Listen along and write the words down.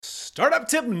Startup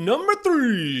tip number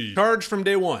 3. Charge from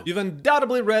day one. You've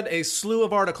undoubtedly read a slew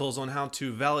of articles on how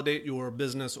to validate your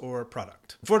business or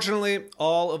product. Unfortunately,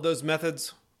 all of those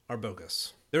methods are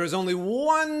bogus. There is only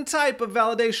one type of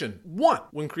validation. One,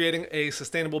 when creating a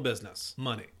sustainable business.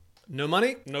 Money. No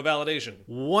money, no validation.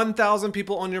 1,000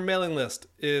 people on your mailing list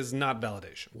is not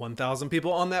validation. 1,000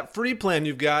 people on that free plan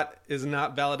you've got is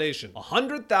not validation.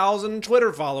 100,000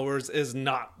 Twitter followers is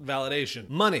not validation.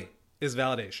 Money is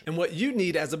validation. And what you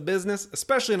need as a business,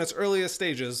 especially in its earliest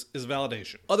stages, is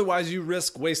validation. Otherwise, you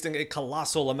risk wasting a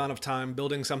colossal amount of time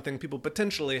building something people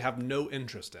potentially have no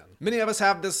interest in. Many of us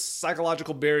have this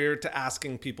psychological barrier to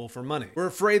asking people for money. We're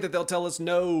afraid that they'll tell us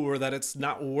no or that it's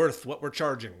not worth what we're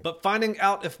charging. But finding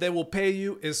out if they will pay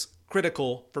you is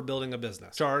critical for building a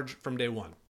business. Charge from day one.